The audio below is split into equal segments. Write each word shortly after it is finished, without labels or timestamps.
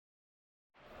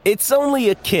It's only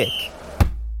a kick,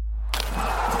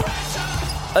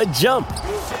 a jump,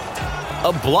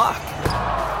 a block.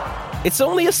 It's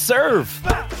only a serve.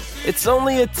 It's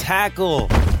only a tackle,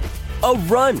 a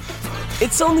run.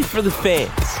 It's only for the fans.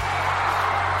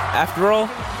 After all,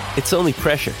 it's only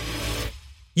pressure.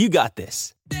 You got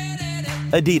this.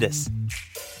 Adidas.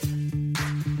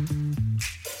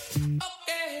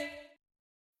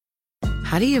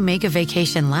 How do you make a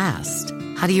vacation last?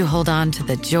 How do you hold on to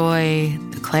the joy,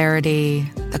 the clarity,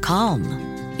 the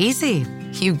calm? Easy.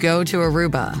 You go to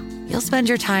Aruba. You'll spend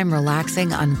your time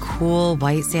relaxing on cool,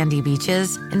 white sandy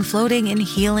beaches and floating in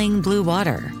healing blue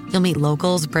water. You'll meet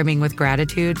locals brimming with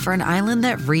gratitude for an island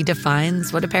that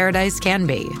redefines what a paradise can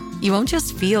be. You won't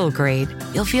just feel great,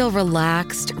 you'll feel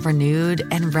relaxed, renewed,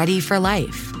 and ready for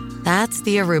life. That's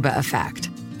the Aruba effect.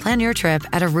 Plan your trip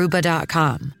at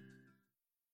Aruba.com.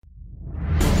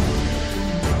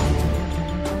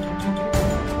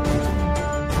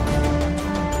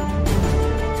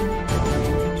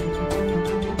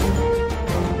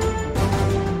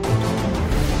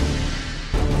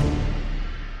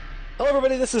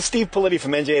 Everybody, this is Steve Politi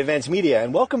from NJ Advanced Media,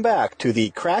 and welcome back to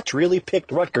the Cratch Really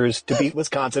Picked Rutgers to Beat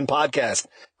Wisconsin podcast.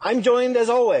 I'm joined, as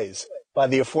always, by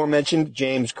the aforementioned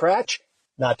James Cratch,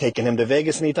 not taking him to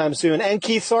Vegas anytime soon, and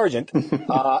Keith Sargent. And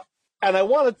I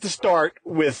wanted to start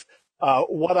with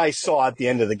what I saw at the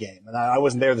end of the game. And I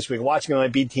wasn't there this week, watching it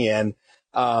on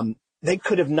BTN. They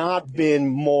could have not been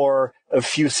more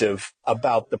effusive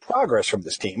about the progress from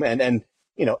this team. And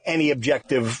you know, any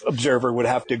objective observer would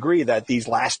have to agree that these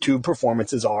last two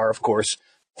performances are, of course,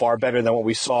 far better than what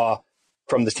we saw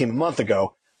from this team a month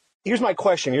ago. Here's my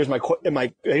question. Here's my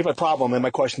problem and my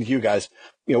question to you guys.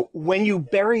 You know, when you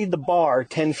bury the bar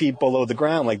 10 feet below the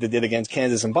ground like they did against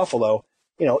Kansas and Buffalo,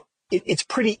 you know, it's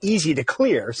pretty easy to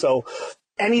clear. So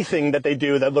anything that they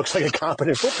do that looks like a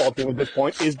competent football team at this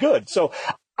point is good. So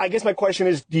I guess my question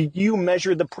is, do you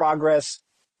measure the progress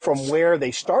from where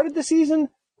they started the season,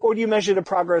 or do you measure the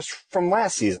progress from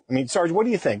last season? I mean, Sarge, what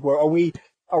do you think? Are we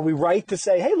right to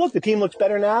say, hey, look, the team looks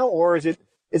better now, or is it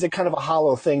kind of a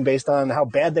hollow thing based on how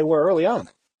bad they were early on?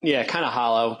 Yeah, kind of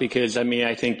hollow because, I mean,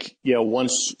 I think, you know,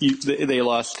 once they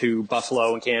lost to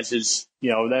Buffalo and Kansas, you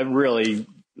know, that really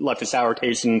left a sour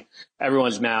taste in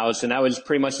everyone's mouths, and that was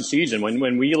pretty much the season.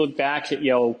 When we look back at,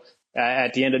 you know,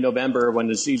 at the end of November when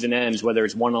the season ends, whether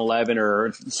it's 1-11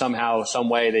 or somehow, some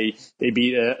way they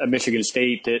beat a Michigan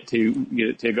State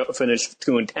to go finish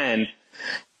 2-10,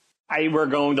 we're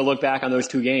going to look back on those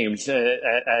two games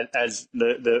as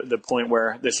the point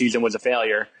where the season was a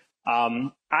failure.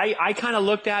 I kind of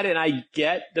looked at it, and I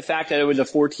get the fact that it was a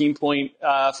 14-point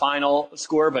final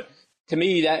score, but to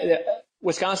me that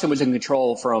Wisconsin was in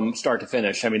control from start to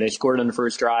finish. I mean, they scored on the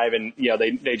first drive, and you know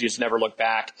they just never looked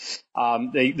back.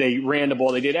 They ran the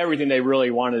ball. They did everything they really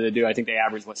wanted to do. I think they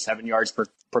averaged 7 yards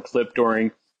per clip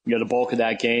during the bulk of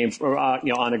that game.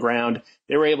 On the ground,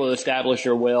 they were able to establish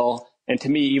their will. And to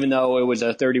me, even though it was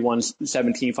a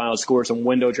 31-17 final score, some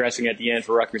window dressing at the end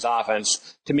for Rutgers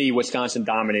offense, to me, Wisconsin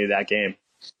dominated that game.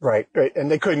 Right. And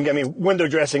they couldn't, I mean, window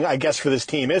dressing, I guess, for this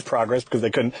team is progress because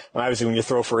they couldn't, obviously when you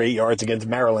throw for 8 yards against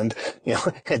Maryland, you know,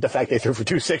 and the fact they threw for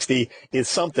 260 is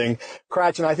something.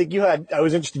 Cratch, and I think I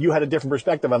was interested, you had a different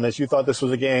perspective on this. You thought this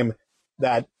was a game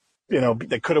that, you know,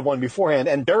 they could have won beforehand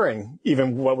and during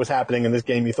even what was happening in this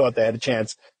game, you thought they had a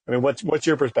chance. I mean, what's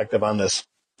your perspective on this?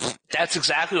 That's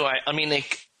exactly why. I mean,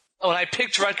 when I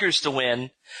picked Rutgers to win,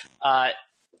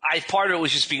 part of it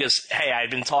was just because, hey,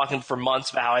 I'd been talking for months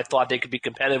about how I thought they could be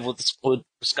competitive with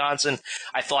Wisconsin.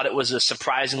 I thought it was a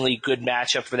surprisingly good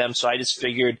matchup for them, so I just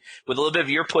figured with a little bit of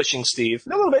your pushing, Steve, a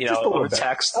little bit, just a little bit.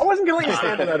 Text. I wasn't going to let you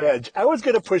stand on that edge. I was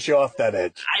going to push you off that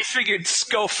edge. I figured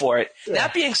just go for it. Yeah.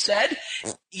 That being said,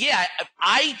 yeah,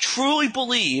 I truly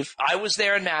believe I was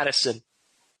there in Madison.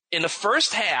 In the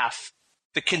first half,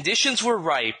 the conditions were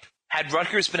ripe had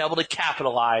Rutgers been able to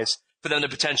capitalize for them to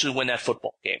potentially win that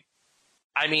football game.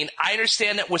 I mean, I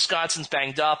understand that Wisconsin's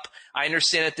banged up. I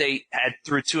understand that they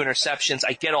threw 2 interceptions.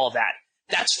 I get all that.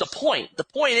 That's the point. The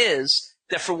point is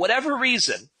that for whatever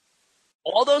reason,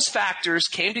 all those factors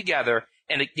came together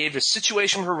and it gave a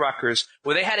situation for Rutgers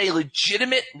where they had a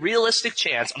legitimate, realistic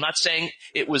chance. I'm not saying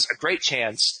it was a great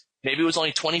chance. Maybe it was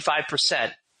only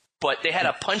 25%, but they had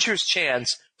a puncher's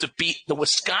chance to beat the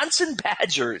Wisconsin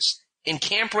Badgers in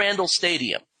Camp Randall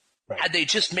Stadium had they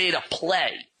just made a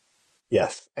play.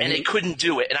 Yes. And they couldn't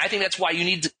do it. And I think that's why you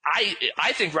need to –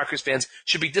 I think Rutgers fans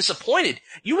should be disappointed.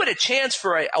 You had a chance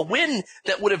for a win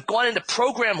that would have gone into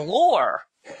program lore,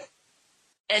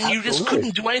 and you just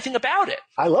couldn't do anything about it.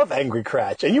 I love Angry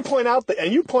Cratch. And you point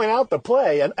out the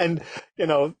play and you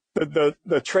know,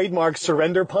 the trademark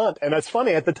surrender punt. And that's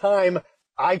funny. At the time,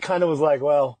 I kind of was like,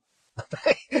 well,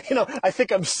 I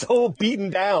think I'm so beaten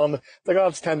down. It's like, oh,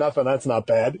 it's 10-0. That's not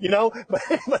bad,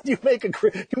 but you made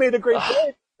a great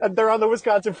point. They're on the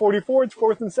Wisconsin 44. It's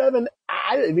 4th and 7.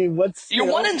 I mean, you're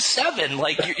 1-7.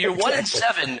 Like you're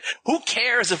 1-7. Who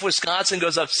cares if Wisconsin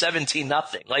goes up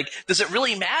 17-0? Like, does it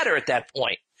really matter at that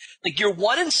point? Like, you're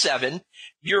 1-7.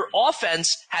 Your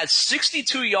offense has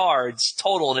 62 yards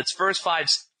total in its first 5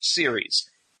 series.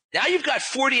 Now you've got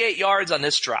 48 yards on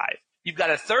this drive. You've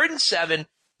got a 3rd and 7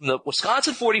 from the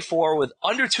Wisconsin 44 with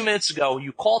under 2 minutes to go.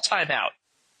 You call timeout.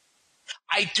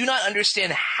 I do not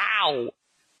understand how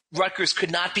Rutgers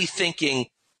could not be thinking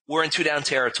we're in 2-down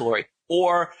territory,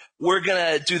 or we're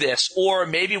going to do this, or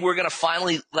maybe we're going to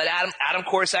finally let Adam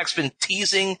Korsak's been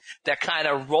teasing that kind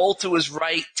of roll to his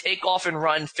right, take off and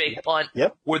run, fake punt,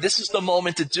 where this is the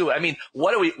moment to do it. I mean,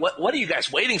 what are you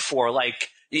guys waiting for? Like,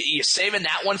 you saving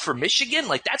that one for Michigan?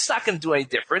 Like, that's not going to do any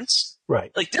difference.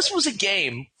 Right. Like, this was a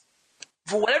game,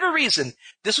 for whatever reason,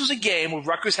 this was a game where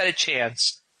Rutgers had a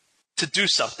chance to do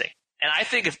something. And I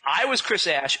think if I was Chris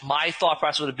Ash, my thought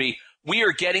process would be, we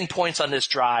are getting points on this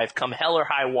drive come hell or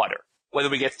high water. Whether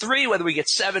we get 3, whether we get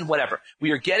 7, whatever.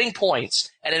 We are getting points.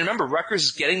 And then remember, Rutgers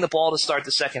is getting the ball to start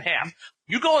the second half.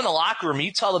 You go in the locker room,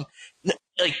 you tell them,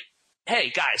 like, hey,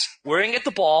 guys, we're going to get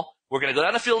the ball, we're going to go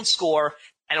down the field and score,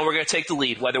 and we're going to take the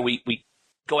lead. Whether we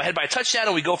go ahead by a touchdown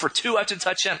or we go for 2 after the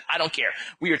touchdown, I don't care.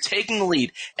 We are taking the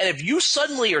lead. And if you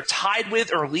suddenly are tied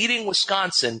with or leading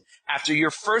Wisconsin after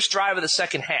your first drive of the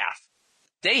second half,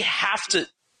 they have to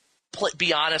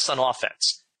be honest on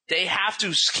offense. They have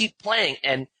to keep playing,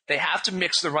 and they have to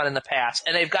mix the run and the pass.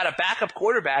 And they've got a backup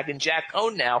quarterback in Jack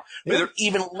Cohn now who they're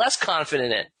even less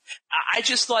confident in. I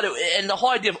just thought and the whole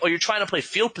idea of, you're trying to play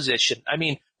field position. I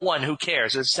mean, one, who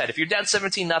cares? As I said, if you're down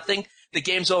 17-0, the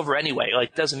game's over anyway. Like,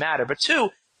 it doesn't matter. But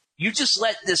two, you just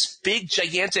let this big,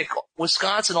 gigantic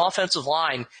Wisconsin offensive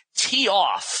line tee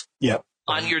off.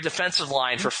 On your defensive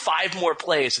line for 5 more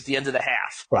plays at the end of the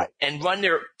half. Right. And run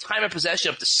their time of possession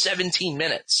up to 17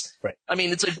 minutes. Right. I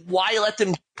mean, it's like, why let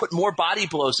them put more body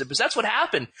blows in? Because that's what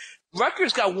happened.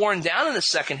 Rutgers got worn down in the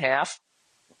second half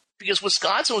because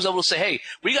Wisconsin was able to say, hey,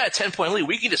 we got a 10-point lead.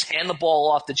 We can just hand the ball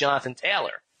off to Jonathan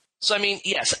Taylor. So, I mean,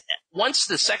 yes, once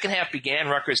the second half began,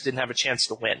 Rutgers didn't have a chance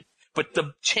to win. But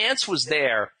the chance was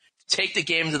there to take the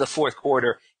game to the fourth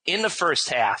quarter in the first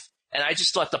half. And I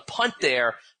just thought the punt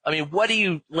there, I mean, what are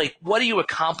you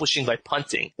accomplishing by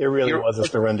punting? It really was a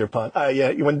surrender punt.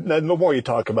 The more you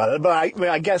talk about it, but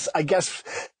I guess,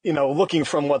 looking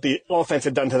from what the offense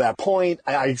had done to that point,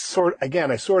 I sort of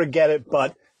get it,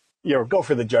 but, go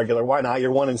for the jugular. Why not?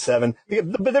 You're 1-7.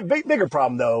 The bigger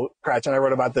problem though, Cratch, and I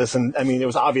wrote about this, and I mean, it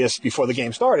was obvious before the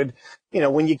game started,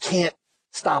 when you can't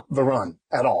stop the run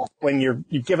at all, when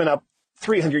you've given up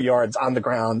 300 yards on the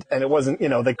ground, and it wasn't,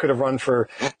 they could have run for,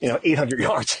 800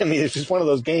 yards. I mean, it's just one of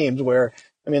those games where,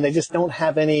 they just don't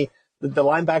have any, the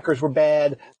linebackers were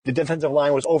bad. The defensive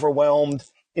line was overwhelmed.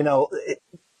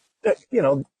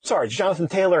 Sorry, Jonathan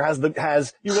Taylor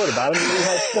you wrote about him. He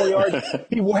has 4 yards.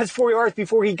 He has 4 yards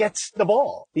before he gets the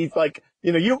ball. He's like,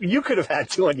 you could have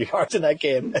had 200 yards in that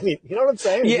game. I mean, you know what I'm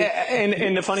saying? Yeah.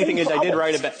 And the funny thing is, I did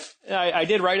write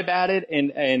about it,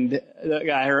 and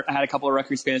I had a couple of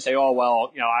Rutgers fans say, oh,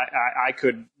 well, I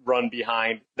could run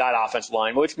behind that offensive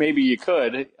line, which maybe you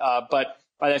could, but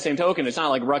by that same token, it's not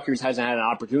like Rutgers hasn't had an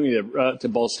opportunity to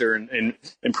bolster and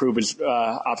improve its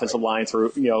offensive line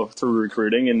through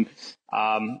recruiting, and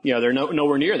they're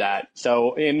nowhere near that.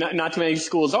 So, and not too many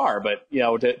schools are, but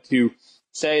to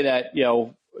say that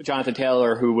Jonathan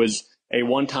Taylor, who was a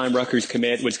one-time Rutgers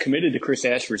commit, was committed to Chris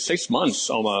Ash for 6 months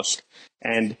almost,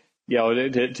 and he's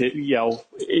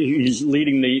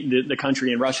leading the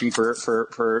country in rushing for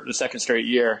the second straight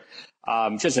year.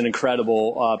 Just an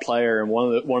incredible player, and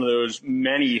one of those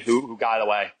many who got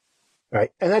away.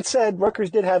 Right. And that said, Rutgers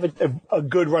did have a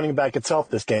good running back itself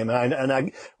this game.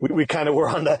 We kind of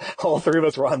were all three of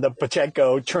us were on the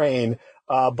Pacheco train.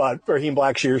 But Raheem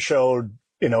Blackshear showed,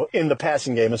 in the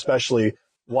passing game, especially,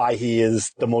 why he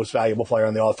is the most valuable player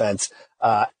on the offense.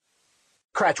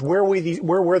 Cratch, where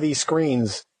were these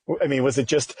screens? I mean, was it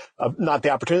just not the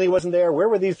opportunity wasn't there? Where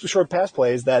were these short pass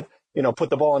plays that, put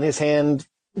the ball in his hand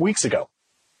weeks ago?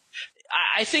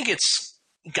 I think it's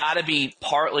got to be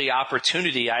partly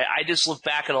opportunity. I just look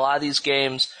back at a lot of these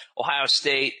games, Ohio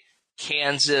State,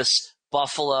 Kansas,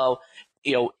 Buffalo,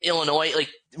 Illinois.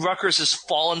 Like, Rutgers has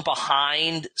fallen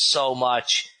behind so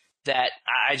much that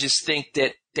I just think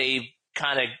that they've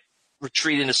kind of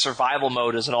retreat into survival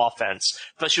mode as an offense,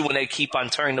 especially when they keep on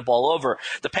turning the ball over.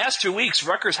 The past 2 weeks,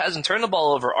 Rutgers hasn't turned the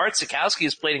ball over. Art Sikowski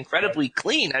has played incredibly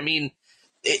clean. I mean,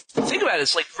 think about it.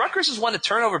 It's like Rutgers has won the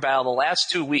turnover battle the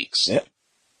last 2 weeks. Yeah.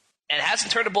 and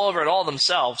hasn't turned the ball over at all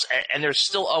themselves, and they're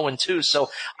still 0-2. So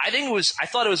I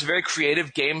thought it was a very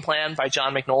creative game plan by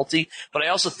John McNulty, but I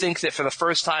also think that for the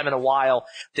first time in a while,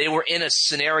 they were in a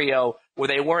scenario where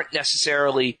they weren't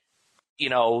necessarily,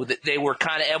 they were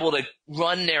kind of able to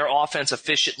run their offense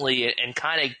efficiently and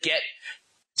kind of get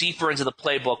deeper into the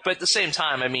playbook. But at the same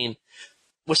time, I mean,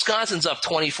 Wisconsin's up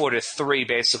 24-3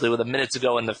 basically with a minute to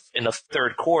go in the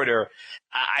third quarter.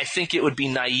 I think it would be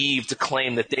naive to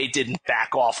claim that they didn't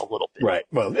back off a little bit. Right.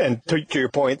 Well, and to your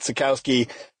point, Sikowski,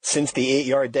 since the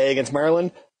 8-yard day against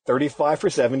Maryland, 35 for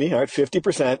 70, all right,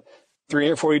 50%,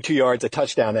 342 yards, a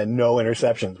touchdown, and no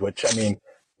interceptions, which, I mean,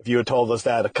 if you had told us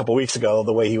that a couple weeks ago,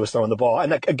 the way he was throwing the ball,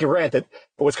 and granted,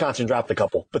 Wisconsin dropped a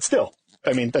couple, but still,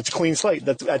 I mean, that's a clean slate.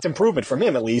 That's improvement from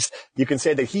him, at least. You can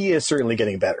say that he is certainly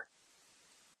getting better.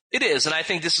 It is, and I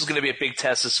think this is going to be a big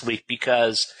test this week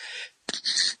because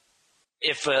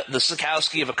if the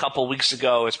Sikowski of a couple weeks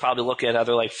ago is probably looking at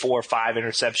another 4 or 5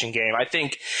 interception game. I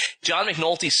think John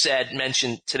McNulty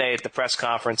mentioned today at the press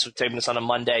conference, we're taping this on a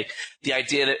Monday, the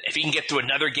idea that if he can get through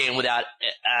another game without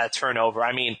a turnover,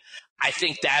 I mean, I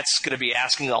think that's going to be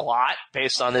asking a lot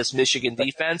based on this Michigan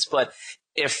defense. But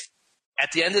if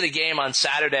at the end of the game on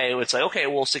Saturday, it's like, okay,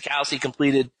 well, Sikowski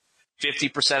completed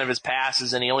 50% of his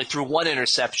passes and he only threw 1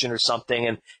 interception or something,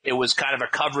 and it was kind of a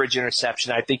coverage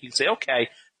interception, I think you can say, okay,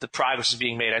 the progress is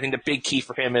being made. I think the big key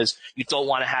for him is you don't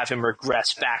want to have him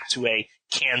regress back to a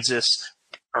Kansas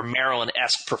or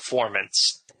Maryland-esque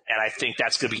performance. And I think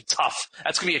that's going to be tough.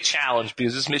 That's going to be a challenge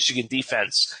because this Michigan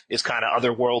defense is kind of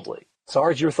otherworldly.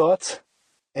 Sarge, your thoughts?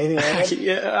 Anything else?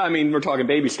 Yeah, I mean, we're talking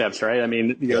baby steps, right? I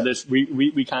mean, this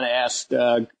we kind of asked.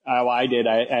 I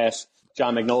asked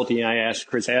John McNulty and I asked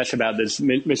Chris Ash about this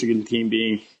Michigan team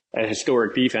being a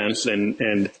historic defense,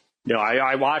 and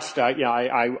I watched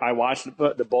I watched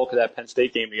the bulk of that Penn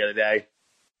State game the other day.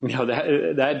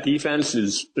 That defense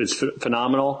is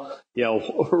phenomenal.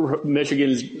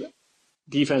 Michigan's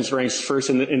defense ranks first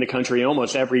in the country in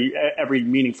almost every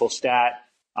meaningful stat,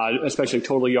 especially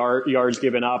total yards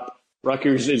given up.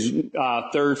 Rutgers is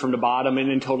third from the bottom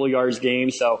in total yards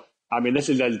gained. So, I mean, this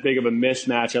is as big of a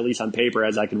mismatch, at least on paper,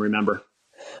 as I can remember.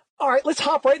 All right, let's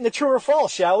hop right into true or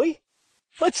false, shall we?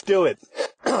 Let's do it.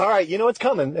 All right, you know what's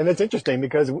coming, and it's interesting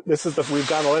because we've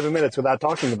gone 11 minutes without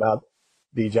talking about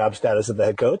the job status of the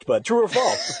head coach, but true or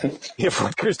false? If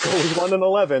Rutgers goes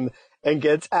 1-11 and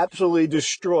gets absolutely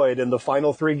destroyed in the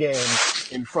final 3 games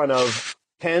in front of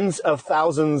tens of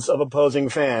thousands of opposing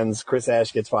fans, Chris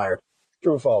Ash gets fired.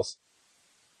 True or false?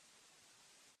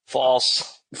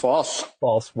 False.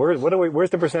 Where's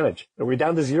the percentage? Are we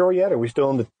down to 0 yet? Are we still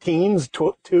in the teens?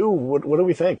 2? What do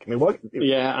we think? I mean, what?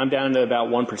 Yeah, I'm down to about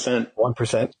 1%.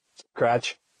 1%.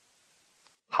 Cratch.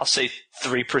 I'll say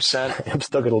 3%. I'm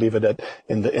still going to leave it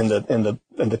in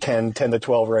the 10 to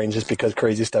 12 range just because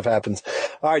crazy stuff happens.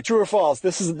 All right, true or false?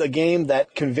 This is the game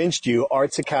that convinced you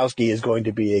Art Sikowski is going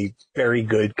to be a very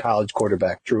good college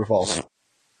quarterback. True or false?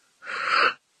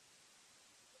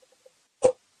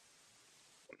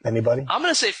 Anybody? I'm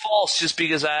going to say false just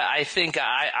because I think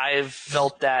I've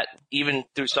felt that even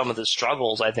through some of the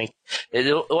struggles, I think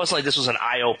it wasn't like this was an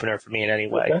eye-opener for me in any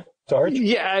way. Okay. Sarge?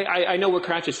 Yeah, I know what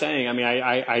Cratch is saying. I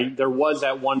mean, there was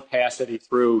that one pass that he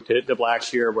threw to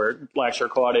Blackshear where Blackshear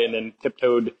caught it and then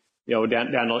tiptoed, down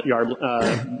the yard,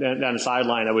 down the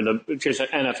sideline. That was just an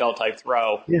NFL type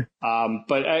throw. Yeah.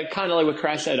 But kind of like what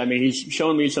Cratch said, I mean, he's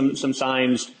shown me some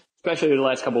signs, especially the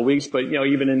last couple of weeks. But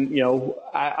even in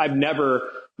I've never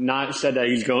not said that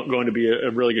he's going to be a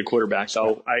really good quarterback.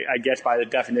 So I guess by the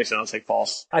definition, I'll say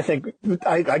false. I think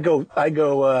I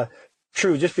go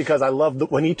true just because I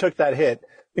love when he took that hit. I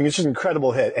think it's just an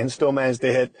incredible hit and still managed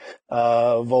to hit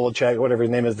Volacek, whatever his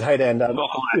name is, the tight end.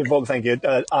 Thank you.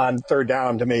 On third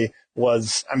down to me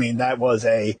that was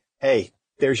a, hey,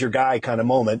 there's your guy kind of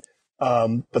moment.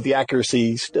 But the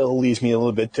accuracy still leaves me a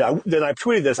little bit. Then I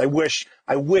tweeted this. I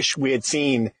wish we had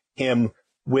seen him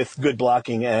with good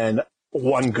blocking and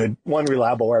one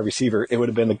reliable wide receiver. It would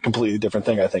have been a completely different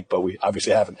thing, I think, but we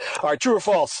obviously haven't. All right, true or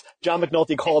false? John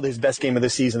McNulty called his best game of the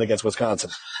season against Wisconsin.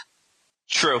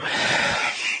 True.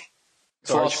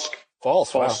 False.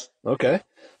 False. Wow. Okay.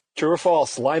 True or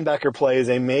false? Linebacker play is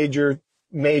a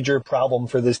major problem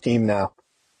for this team now.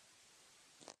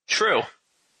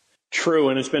 True,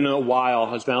 and it's been a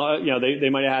while. It's been, they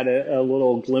might have had a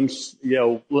little glimpse,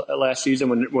 last season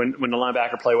when the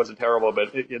linebacker play wasn't terrible,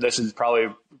 but this is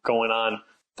probably going on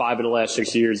 5 of the last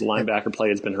 6 years. The linebacker play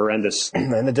has been horrendous.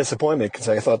 And the disappointment, because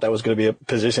I thought that was going to be a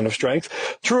position of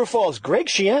strength. True or false? Greg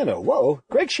Schiano. Whoa.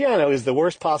 Greg Schiano is the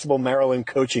worst possible Maryland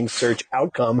coaching search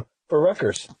outcome for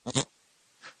Rutgers.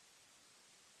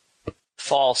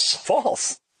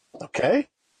 False. Okay.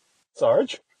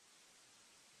 Sarge?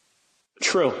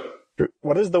 True.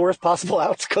 What is the worst possible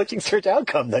coaching search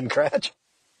outcome then, Cratch?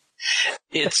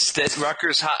 It's that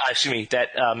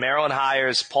Maryland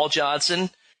hires Paul Johnson,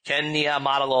 Ken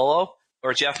Matalolo,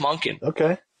 or Jeff Monken.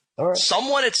 Okay. All right.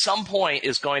 Someone at some point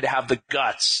is going to have the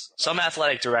guts, some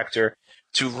athletic director,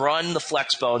 to run the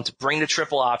flexbone, to bring the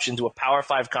triple option to a Power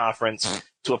 5 conference,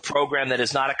 to a program that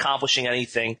is not accomplishing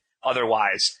anything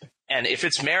otherwise. And if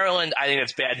it's Maryland, I think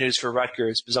that's bad news for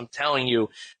Rutgers, because I'm telling you,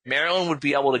 Maryland would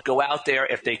be able to go out there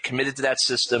if they committed to that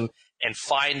system and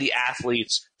find the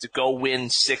athletes to go win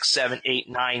 6, 7, 8,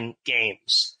 9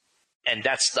 games. And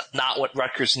that's not what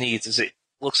Rutgers needs, is it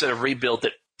looks at a rebuild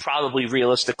that probably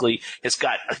realistically has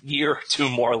got a year or two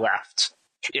more left,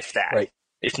 if that, right.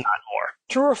 If not more.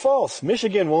 True or false?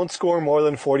 Michigan won't score more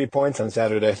than 40 points on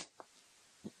Saturday.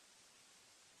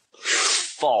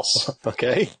 False.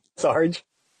 Okay. Sarge?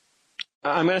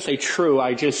 I'm going to say true.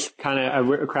 I just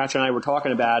Cratch and I were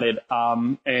talking about it,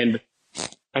 and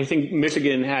I think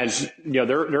Michigan has,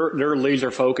 they're laser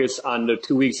focused on the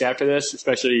 2 weeks after this,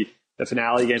 especially the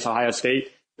finale against Ohio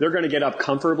State. They're going to get up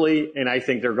comfortably, and I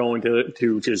think they're going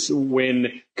to just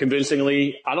win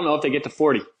convincingly. I don't know if they get to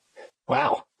 40.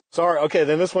 Wow. Sorry. Okay,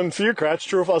 then this one for you, Cratch.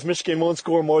 True or false? Michigan won't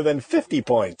score more than 50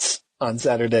 points on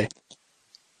Saturday.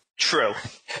 True.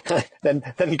 then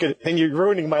you're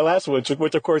ruining my last one,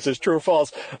 which of course is true or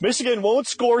false. Michigan won't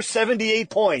score 78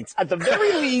 points. At the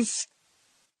very least,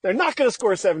 they're not going to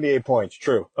score 78 points.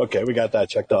 True. Okay, we got that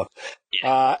checked off.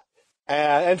 Yeah.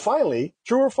 And finally,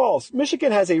 true or false?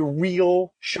 Michigan has a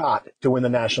real shot to win the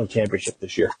national championship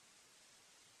this year.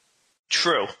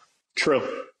 True.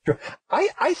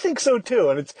 I think so too.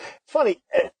 And it's funny.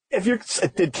 If you're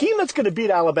the team that's going to beat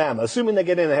Alabama, assuming they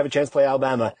get in and have a chance to play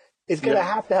Alabama, is going to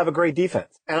have a great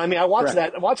defense. And I mean, I watched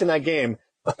watching that game.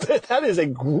 That is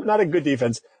not a good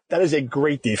defense. That is a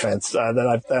great defense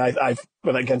that I've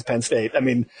been against Penn State. I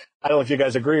mean, I don't know if you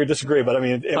guys agree or disagree, but I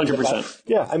mean, 100%.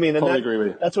 Yeah, I mean, totally agree with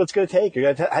you. That's what it's going to take.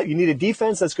 You need a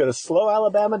defense that's going to slow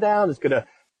Alabama down. It's going to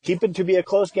keep it to be a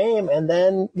close game, and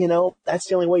then that's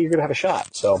the only way you're going to have a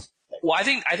shot. So, well, I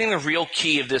think the real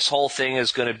key of this whole thing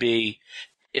is going to be,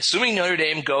 assuming Notre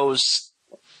Dame goes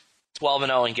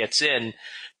 12-0 and gets in,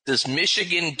 does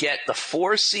Michigan get the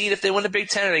 4 seed if they win the Big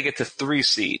Ten, or they get the 3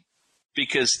 seed?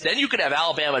 Because then you could have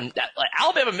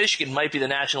Alabama-Michigan might be the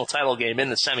national title game in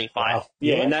the semifinal. Wow.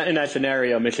 Yeah, in that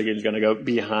scenario, Michigan's going to go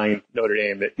behind Notre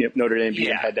Dame. Notre Dame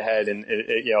being head-to-head, and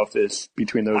if it's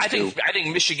between those two. I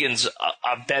think Michigan's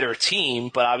a better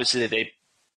team, but obviously they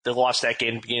lost that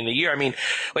game at the beginning of the year. I mean,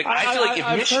 I feel like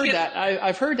if Michigan...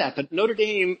 I've heard that, but Notre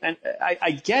Dame, and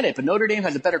I get it, but Notre Dame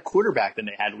has a better quarterback than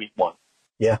they had week 1.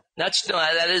 Yeah. That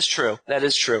is true. That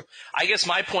is true. I guess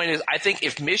my point is, I think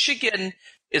if Michigan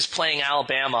is playing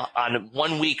Alabama on a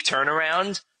 1 week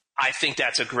turnaround, I think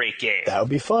that's a great game. That would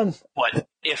be fun. But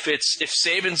if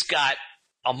Saban's got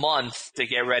a month to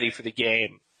get ready for the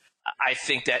game, I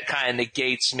think that kind of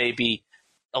negates maybe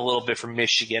a little bit for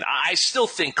Michigan. I still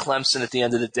think Clemson at the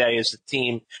end of the day is the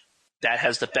team that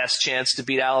has the best chance to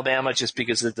beat Alabama, just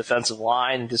because of the defensive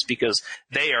line, just because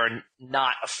they are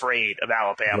not afraid of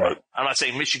Alabama. Right. I'm not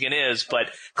saying Michigan is,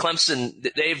 but Clemson,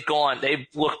 they've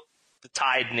looked the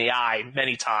Tide in the eye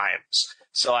many times.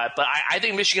 So, but I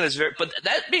think Michigan is very. But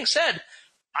that being said,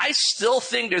 I still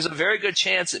think there's a very good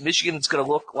chance that Michigan is going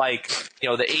to look like the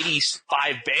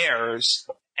 '85 Bears,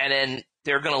 and then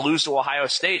they're going to lose to Ohio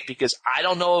State, because I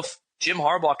don't know if Jim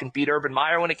Harbaugh can beat Urban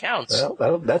Meyer when it counts.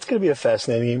 Well, that's going to be a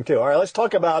fascinating game too. All right, let's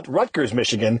talk about Rutgers,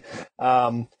 Michigan.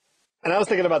 And I was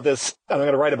thinking about this. I'm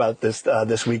going to write about this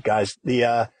this week, guys.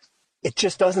 It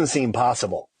just doesn't seem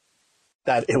possible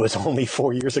that it was only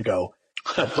 4 years ago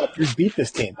that Rutgers beat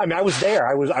this team. I mean, I was there.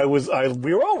 I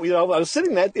was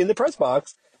sitting in the press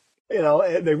box.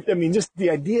 Just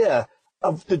the idea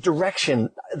of the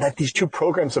direction that these two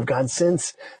programs have gone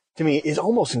since, to me, is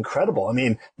almost incredible. I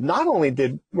mean, not only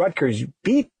did Rutgers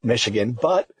beat Michigan,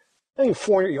 but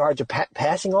 400 yards of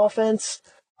passing offense.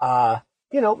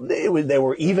 They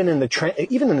were even in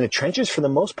the trenches for the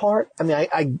most part. I mean,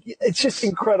 it's just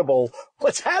incredible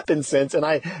what's happened since. And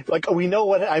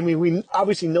we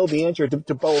obviously know the answer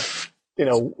to both,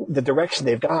 the direction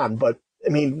they've gone. But I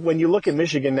mean, when you look at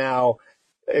Michigan now,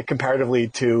 comparatively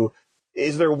to,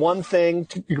 is there one thing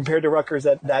compared to Rutgers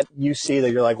that you see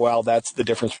that you're like, well, that's the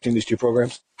difference between these two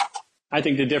programs? I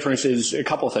think the difference is a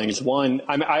couple things. One,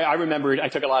 I remember I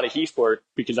took a lot of heat for it,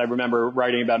 because I remember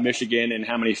writing about Michigan and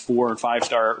how many 4- and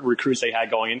 5-star recruits they had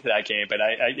going into that game. But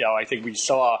I think we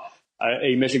saw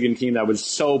a Michigan team that was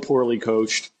so poorly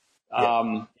coached.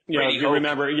 If you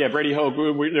remember, Brady Hoke.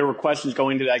 There were questions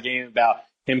going into that game about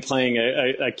him playing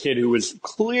a kid who was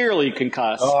clearly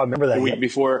concussed. Oh, I remember that the week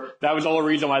before. That was the whole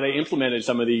reason why they implemented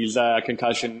some of these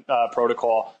concussion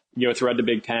protocol, throughout the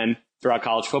Big Ten, throughout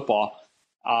college football.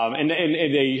 And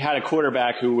they had a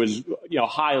quarterback who was,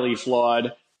 highly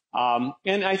flawed.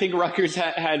 And I think Rutgers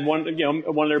had one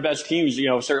of their best teams,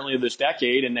 certainly this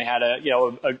decade. And they had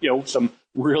some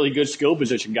really good skill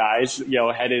position guys,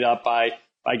 headed up by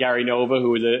Gary Nova, who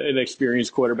was an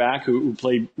experienced quarterback who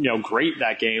played, great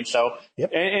that game. So,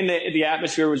 yep. And the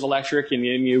atmosphere was electric, and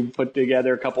you put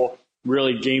together a couple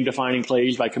really game-defining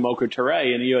plays by Kamoko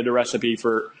Toure, and you had the recipe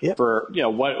for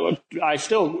what I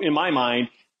still, in my mind,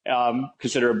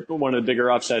 consider one of the bigger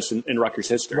upsets in Rutgers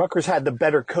history. Rutgers had the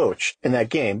better coach in that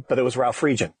game, but it was Ralph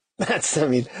Friedgen. Yes.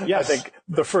 I think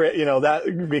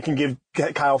that we can give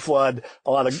Kyle Flood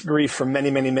a lot of grief for many,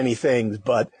 many, many things,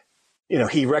 but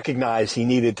he recognized he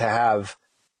needed to have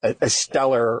a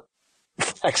stellar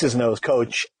X's and O's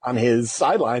coach on his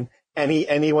sideline. And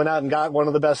he went out and got one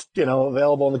of the best,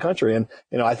 available in the country. And,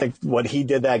 I think what he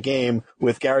did that game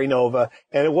with Gary Nova,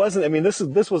 and it wasn't,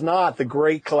 this was not the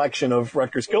great collection of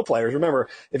Rutgers skill players. Remember,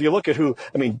 if you look at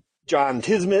John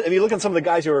Tismet, if you look at some of the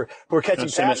guys who were catching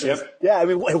passes. Yep. Yeah.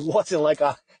 It wasn't like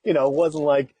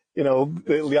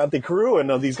Leonte Carew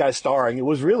and these guys starring. It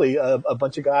was really a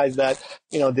bunch of guys that,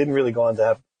 didn't really go on to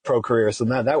have pro careers. So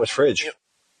that was Fridge.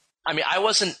 I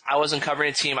wasn't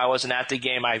covering a team. I wasn't at the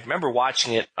game. I remember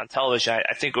watching it on television.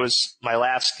 I think it was my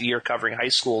last year covering high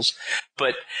schools.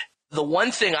 But the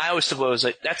one thing I always took was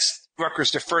that's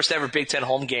Rutgers, their first ever Big Ten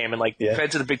home game. And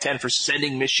credit to the Big Ten for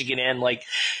sending Michigan in.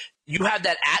 You have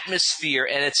that atmosphere,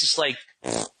 and it's just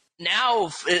now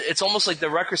it's almost like the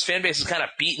Rutgers fan base is kind of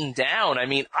beaten down.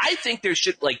 I think there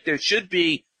should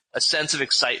be a sense of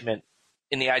excitement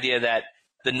in the idea that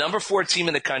the number 4 team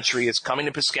in the country is coming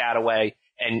to Piscataway,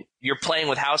 and you're playing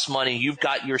with house money. You've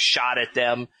got your shot at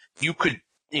them. You could,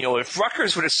 if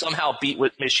Rutgers were to somehow beat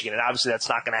with Michigan, and obviously that's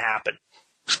not going to happen,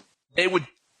 it would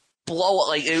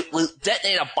it would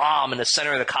detonate a bomb in the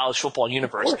center of the college football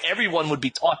universe. Everyone would be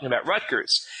talking about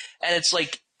Rutgers. And it's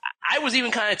I was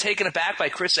even kind of taken aback by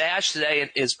Chris Ash today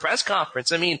at his press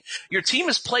conference. Your team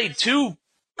has played 2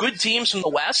 good teams from the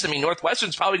West.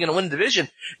 Northwestern's probably going to win the division.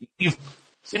 You've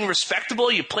been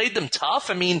respectable. You played them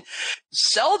tough.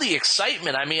 Sell the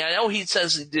excitement. I know he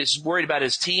says he's worried about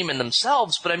his team and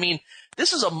themselves, but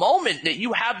this is a moment that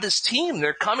you have this team.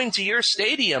 They're coming to your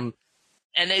stadium,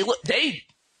 and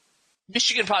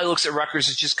Michigan probably looks at Rutgers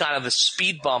as just kind of a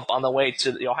speed bump on the way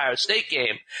to the Ohio State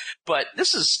game. But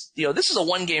this is a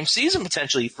one-game season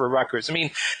potentially for Rutgers. I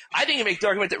think you make the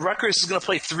argument that Rutgers is going to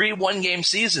play 3 one-game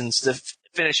seasons to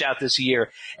finish out this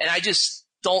year. And I just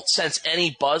don't sense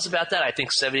any buzz about that. I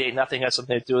think 78-0 has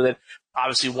something to do with it.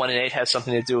 Obviously 1-8 has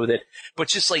something to do with it. But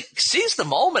just seize the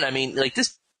moment.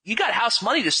 This, you got house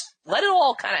money. Just let it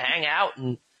all kind of hang out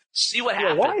and see what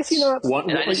happens. Why is he not?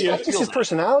 It's his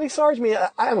personality, Sarge. I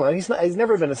don't know. He's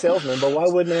never been a salesman, but why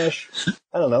wouldn't Ash?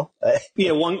 I don't know.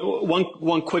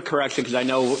 One quick correction, because I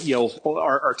know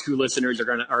our 2 listeners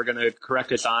are gonna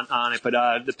correct us on it. But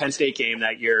the Penn State game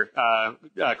that year,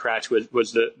 Cratch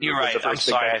was the. You're right. The first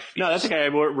I'm sorry. No, that's okay.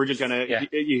 We're just gonna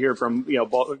you hear from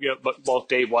both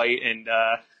Dave White and.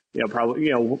 Probably,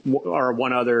 or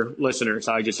one other listener.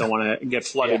 So I just don't want to get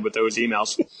flooded with those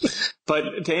emails.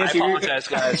 But to answer, I apologize,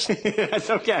 guys. That's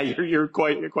okay. You're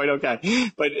quite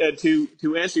okay. But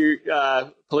to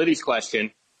answer Politi's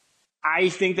question, I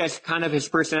think that's kind of his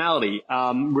personality.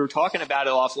 We were talking about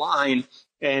it offline,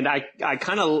 and I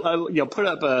kind of put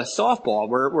up a softball.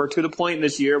 We're to the point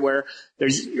this year where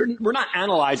we're not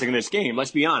analyzing this game.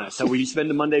 Let's be honest. So we spend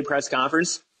the Monday press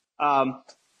conference.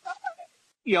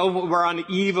 We're on the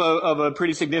eve of a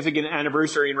pretty significant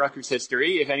anniversary in Rutgers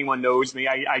history. If anyone knows me,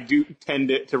 I do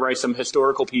tend to write some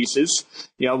historical pieces.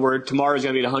 Where tomorrow's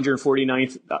going to be the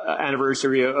 149th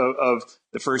anniversary of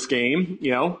the first game.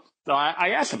 So I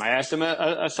asked him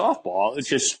a softball. It's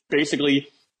just basically,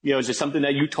 is it something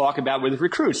that you talk about with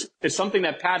recruits? It's something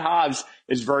that Pat Hobbs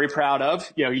is very proud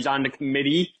of. He's on the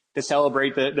committee to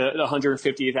celebrate the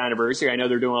 150th anniversary. I know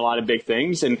they're doing a lot of big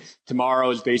things, and tomorrow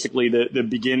is basically the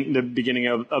beginning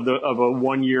of a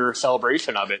 1-year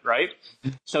celebration of it, right?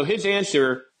 So his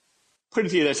answer, put it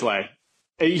to you this way.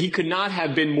 He could not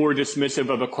have been more dismissive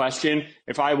of a question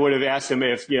if I would have asked him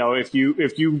if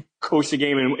you coached the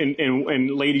game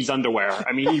in ladies' underwear.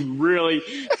 He really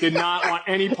did not want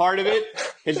any part of it.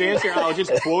 His answer, I'll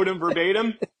just quote him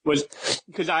verbatim, was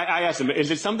because I asked him, is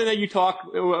it something that you talk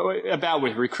about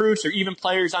with recruits or even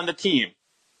players on the team?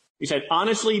 He said,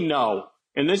 honestly, no.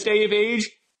 In this day of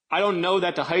age, I don't know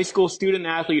that the high school student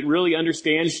athlete really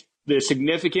understands the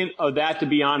significance of that, to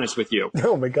be honest with you.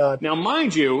 Oh, my God. Now,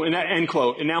 mind you, and that end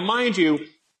quote, and now, mind you,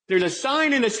 There's a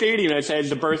sign in the stadium that says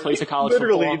the birthplace of college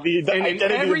Literally, football. the and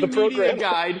identity every of the program. media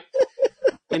guide,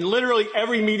 and literally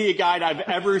every media guide I've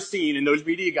ever seen, and those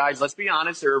media guides, let's be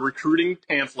honest, they're a recruiting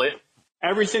pamphlet.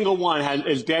 Every single one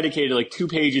is dedicated like 2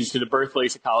 pages to the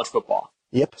birthplace of college football.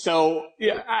 Yep. So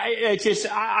yeah,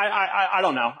 I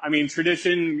don't know. I mean,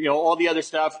 tradition, all the other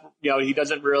stuff, he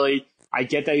doesn't really. I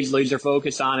get that he's laser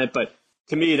focused on it, but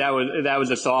to me, that was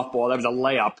a softball. That was a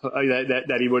layup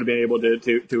that he would have been able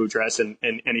to address, and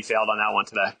he failed on that one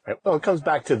today. Right. Well, it comes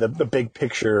back to the big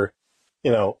picture.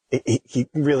 He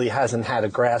really hasn't had a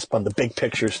grasp on the big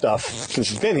picture stuff since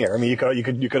he's been here. I mean,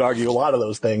 you could argue a lot of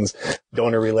those things,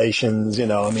 donor relations.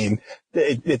 I mean,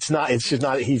 it's just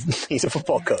not. He's a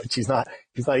football coach. He's not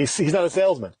a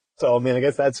salesman. So I mean, I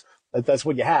guess that's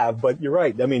what you have. But you're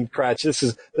right. I mean, Cratch,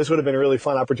 this would have been a really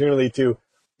fun opportunity to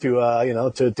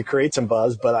create some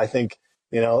buzz. But I think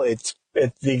it's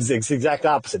the exact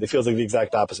opposite. It feels like the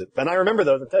exact opposite. And I remember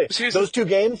those. I'll tell you, those 2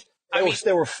 games.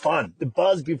 They were fun. The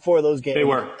buzz before those games. They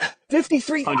were.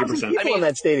 53,000 people in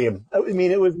that stadium. I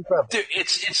mean, it was incredible. Dude,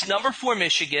 it's number 4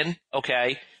 Michigan,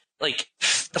 okay? Like,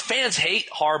 the fans hate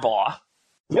Harbaugh.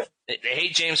 Yep. They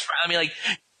hate James Franklin. I mean, like,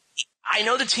 I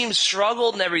know the team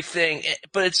struggled and everything,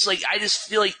 but it's like, I just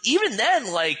feel like even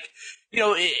then, like,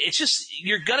 it's just,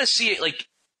 you're going to see it, like,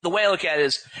 the way I look at it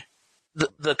is,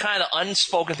 the kind of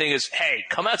unspoken thing is, hey,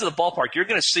 come out to the ballpark. You're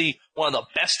going to see one of the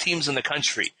best teams in the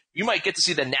country. You might get to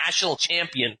see the national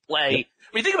champion play. Yep.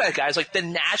 I mean, think about it, guys. Like, the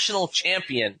national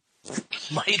champion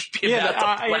might be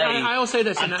about to play I'll say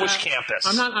this, on Bush campus.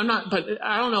 I'm not, but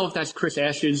I don't know if that's Chris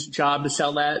Ash's job to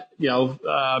sell that,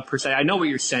 per se. I know what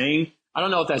you're saying. I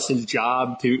don't know if that's his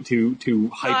job to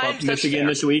hype up Michigan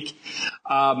this week.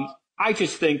 I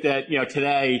just think that,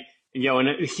 today, and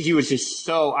he was just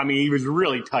he was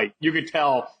really tight. You could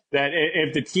tell that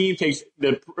if the team takes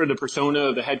the persona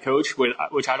of the head coach,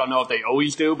 which I don't know if they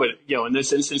always do, but in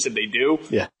this instance, if they do,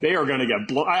 they are going to get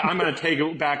blown. I'm going to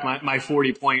take back my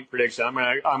 40-point prediction. I'm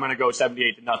going to go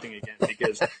 78-0 again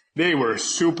because they were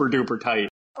super duper tight.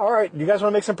 All right, you guys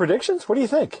want to make some predictions? What do you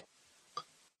think?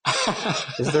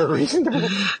 Is there a reason to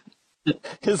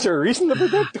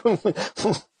predict?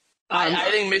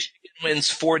 I think Michigan wins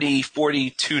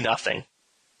 40-42-0.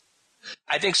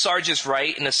 I think Sarge is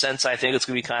right in a sense. I think it's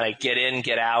going to be kind of get in,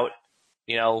 get out,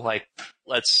 like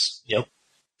let's,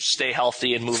 stay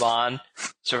healthy and move on,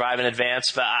 survive in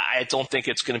advance. But I don't think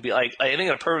it's going to be like, I think in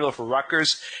a perfect for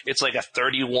Rutgers, it's like a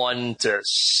 31-6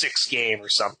 game or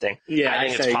something. Yeah, I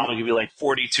think it's probably going to be like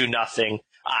 42-0.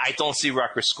 I don't see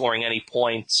Rutgers scoring any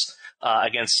points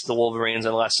against the Wolverines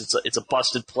unless it's a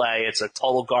busted play, it's a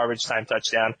total garbage time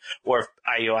touchdown, or if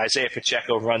Isaiah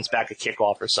Pacheco runs back a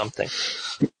kickoff or something.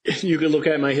 You could look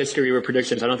at my history with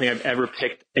predictions. I don't think I've ever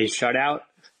picked a shutout.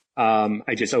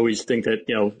 I just always think that,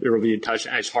 there will be a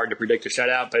touchdown. It's hard to predict a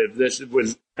shutout, but if this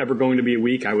was ever going to be a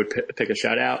week, I would pick a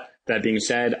shutout. That being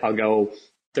said, I'll go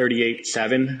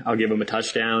 38-7. I'll give them a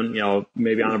touchdown,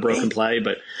 maybe on a broken play,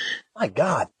 but my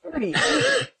God, 38.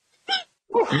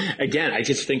 Again, I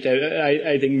just think that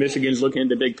I think Michigan's looking at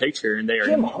the big picture, and they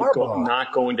are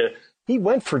not going to. He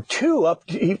went for 2 up.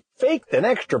 He faked an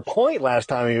extra point last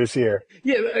time he was here.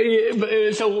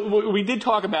 Yeah, so we did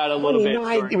talk about it a little bit.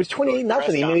 It was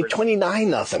 28-0. He made it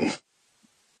 29-0.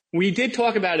 We did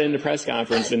talk about it in the press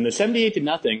conference, and the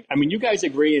 78-0. I mean, you guys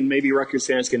agree, and maybe Rutgers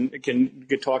fans can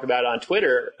talk about it on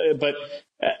Twitter, but.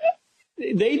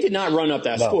 They did not run up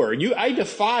that score. I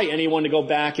defy anyone to go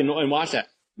back and watch that.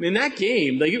 In that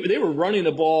game, they were running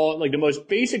the ball, like the most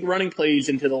basic running plays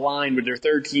into the line with their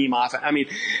third team off. I mean,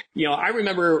 I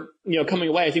remember, coming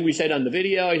away, I think we said on the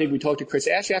video, I think we talked to Chris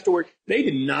Ash afterward, they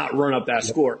did not run up that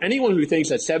score. Anyone who thinks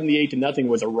that 78-0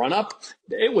 was a run up,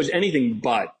 it was anything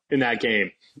but in that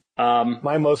game.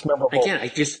 My most memorable, again, I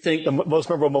just think the most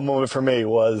memorable moment for me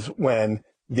was when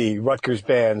the Rutgers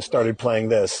band started playing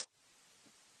this.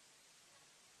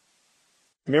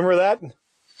 Remember that?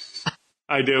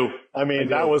 I do. I mean,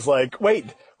 that was like,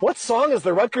 wait, what song is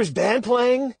the Rutgers band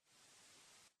playing?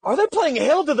 Are they playing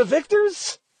Hail to the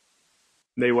Victors?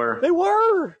 They were. I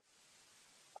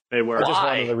just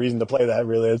wanted a reason to play that,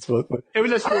 really. It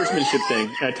was a sportsmanship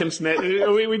thing. Tim Smith,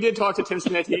 we did talk to Tim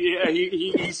Smith.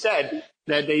 He said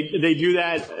that they do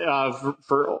that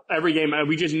for every game.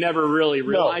 We just never really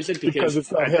realized it because at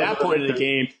that point in the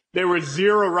game, there were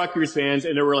 0 Rutgers fans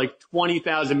and there were like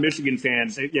 20,000 Michigan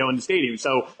fans, in the stadium.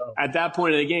 So at that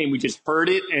point in the game, we just heard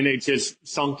it and it just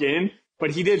sunk in.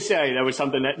 But he did say that was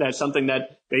that's something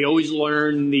that they always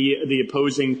learn the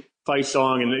opposing fight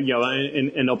song and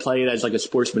they'll play it as like a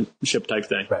sportsmanship type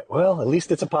thing. Right. Well, at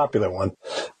least it's a popular one.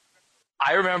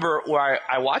 I remember where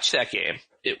I watched that game.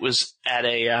 It was at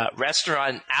a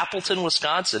restaurant in Appleton,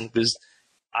 Wisconsin, because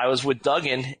I was with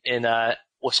Duggan in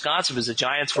Wisconsin because the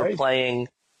Giants were playing.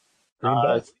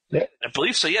 I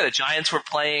believe so. Yeah, the Giants were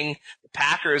playing the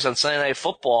Packers on Sunday Night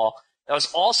Football. That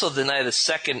was also the night of the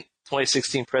second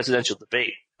 2016 presidential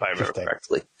debate, if I remember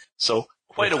correctly. So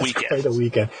quite a weekend. Quite a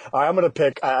weekend. All right, I'm going to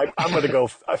pick. I'm going to go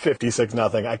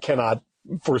 56-0. I cannot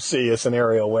foresee a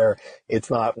scenario where it's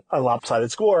not a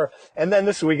lopsided score. And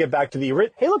then we get back to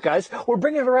the hey, look, guys, we're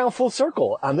bringing it around full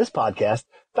circle on this podcast.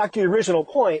 Back to the original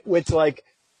point, which, like,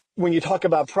 when you talk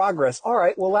about progress, all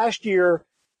right, well, last year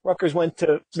Rutgers went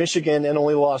to Michigan and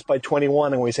only lost by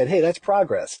 21, and we said, hey, that's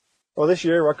progress. Well, this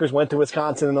year Rutgers went to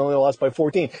Wisconsin and only lost by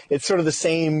 14. It's sort of the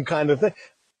same kind of thing.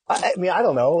 I mean, I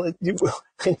don't know.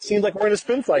 It seems like we're in a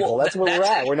spin cycle. That's where we're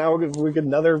at. We get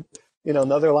another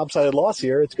lopsided loss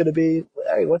here. It's going to be,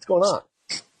 hey, what's going on?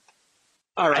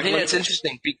 All right. I think that's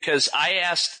interesting because I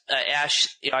asked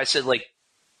Ash, I said, like,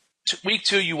 week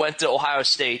 2, you went to Ohio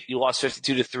State. You lost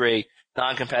 52-3,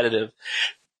 non-competitive.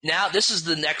 Now this is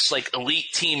the next, like,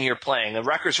 elite team you're playing. And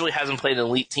Rutgers really hasn't played an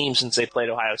elite team since they played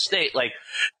Ohio State. Like,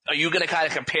 are you going to kind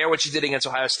of compare what you did against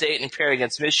Ohio State and compare it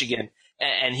against Michigan?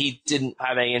 And he didn't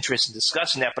have any interest in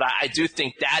discussing that. But I do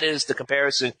think that is the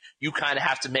comparison you kind of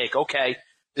have to make. Okay,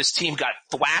 this team got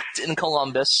thwacked in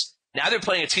Columbus. Now they're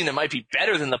playing a team that might be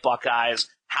better than the Buckeyes.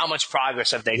 How much progress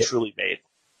have they truly made?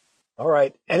 All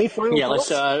right. Any final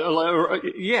thoughts?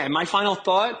 My final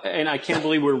thought, and I can't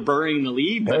believe we're burying the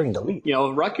lead.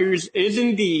 Rutgers is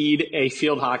indeed a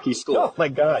field hockey school. Oh, my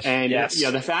gosh. And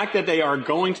the fact that they are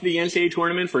going to the NCAA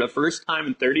tournament for the first time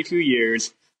in 32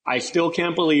 years, I still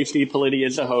can't believe Steve Politi,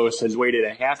 as the host, has waited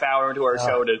a half hour into our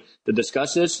show to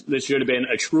discuss this. This should have been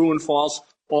a true and false,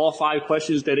 all 5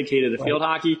 questions dedicated to field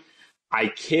hockey. I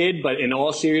kid, but in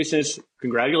all seriousness,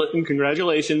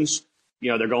 congratulations.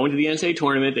 They're going to the NCAA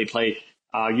tournament. They play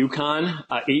UConn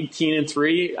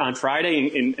 18-3 on Friday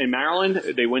in Maryland.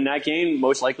 They win that game.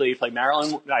 Most likely they play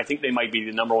Maryland. I think they might be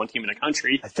the number 1 team in the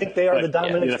country. I think they are the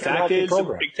dominant the fact is,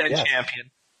 program. Big Ten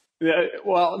champion.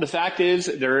 Well, the fact is,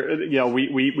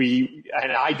 we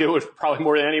and I do it probably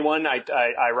more than anyone.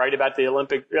 I write about the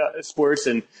Olympic sports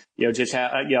and just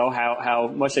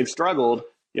how much they've struggled.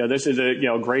 This is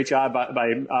a great job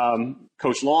by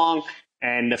Coach Long.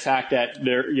 And the fact that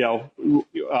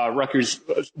Rutgers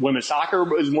women's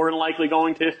soccer is more than likely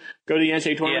going to go to the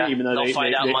NCAA tournament, even though they'll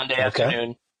find out Monday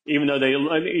afternoon. Even though they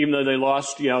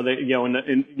lost,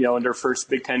 in their first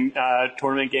Big Ten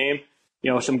tournament game.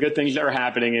 Some good things that are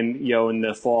happening in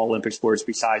the fall Olympic sports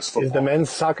besides football. Is the men's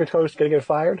soccer coach going to get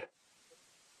fired?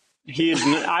 He is.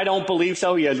 I don't believe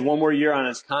so. He has 1 more year on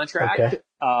his contract. Okay.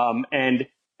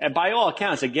 And by all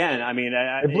accounts, again, I mean,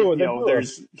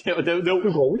 there's the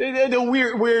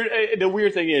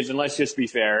weird thing is, and let's just be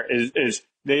fair, is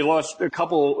they lost a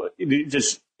couple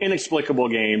just inexplicable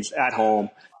games at home.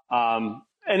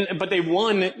 But they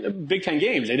won Big Ten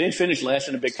games. They didn't finish last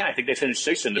in the Big Ten. I think they finished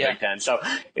 6th in the Big Ten. So,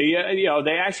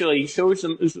 they actually showed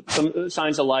some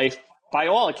signs of life. By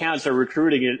all accounts, their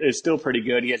recruiting is still pretty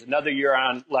good. He has another year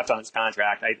left on his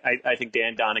contract. I think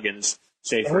Dan Donegan's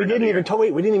safe. And we didn't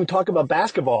even talk about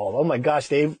basketball. Oh my gosh,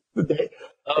 Dave's going to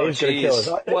kill us.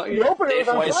 Well, the opener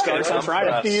was on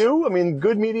Friday. Up to you. I mean,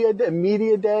 good media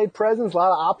day presence, a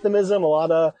lot of optimism, a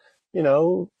lot of,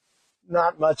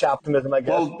 not much optimism, I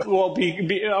guess.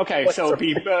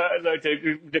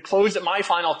 To close at my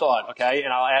final thought, okay,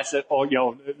 and I'll ask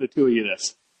the two of you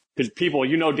this, because people,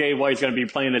 Dave White's going to be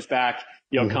playing this back,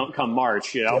 come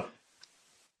March,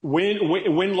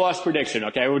 Win-loss prediction,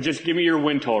 okay? Well, just give me your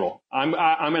win total. I'm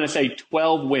going to say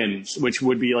 12 wins, which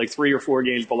would be like 3 or 4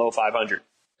 games below 500.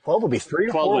 12 would be 3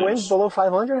 or 4 wins below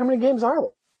 500? How many games are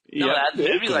there? No,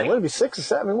 that'd be like, would it be 6 or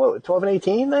 7? What, 12 and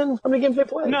 18 then? How many games they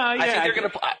play? No, I think they're going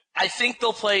to play. I think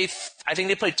they'll play. I think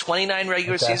they play 29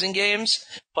 regular season games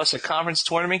plus a conference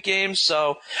tournament game.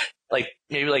 So,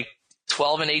 maybe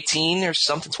 12 and 18 or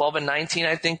something. 12 and 19.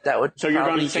 I think that would. So you're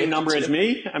going to the same number as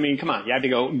me? I mean, come on. You have to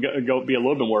go be a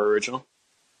little bit more original.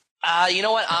 You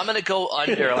know what? I'm going to go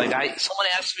under. Someone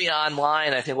asked me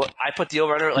online. I think I put the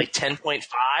over under at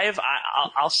 10.5.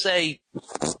 I'll say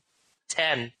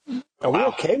 10. Are we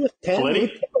okay with 10? Are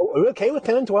we okay with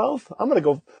 10 and 12? I'm going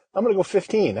to go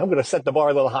 15. I'm going to set the bar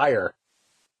a little higher.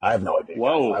 I have no idea.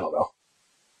 Whoa. I don't know.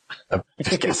 I'm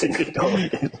just guessing.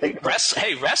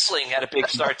 Wrestling had a big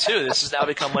start too. This has now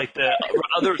become like the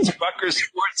other Rutgers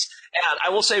sports. And I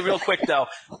will say real quick though,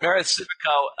 Meredith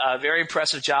Civico, very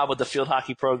impressive job with the field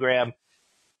hockey program.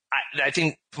 I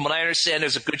think from what I understand,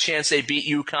 there's a good chance they beat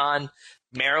UConn.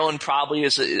 Maryland probably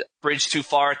is a bridge too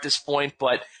far at this point,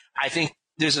 but I think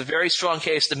there's a very strong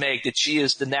case to make that she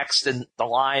is the next in the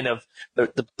line of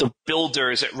the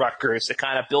builders at Rutgers to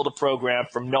kind of build a program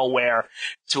from nowhere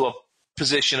to a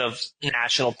position of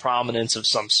national prominence of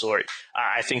some sort.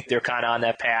 I think they're kind of on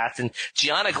that path. And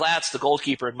Gianna Glatz, the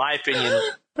goalkeeper, in my opinion,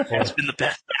 has been the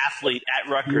best athlete at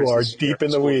Rutgers. You are deep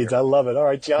in the weeds. I love it. All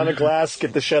right, Gianna Glass,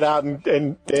 get the shutout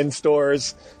in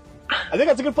stores. I think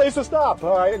that's a good place to stop.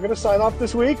 All right, I'm going to sign off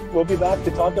this week. We'll be back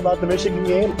to talk about the Michigan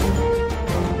game.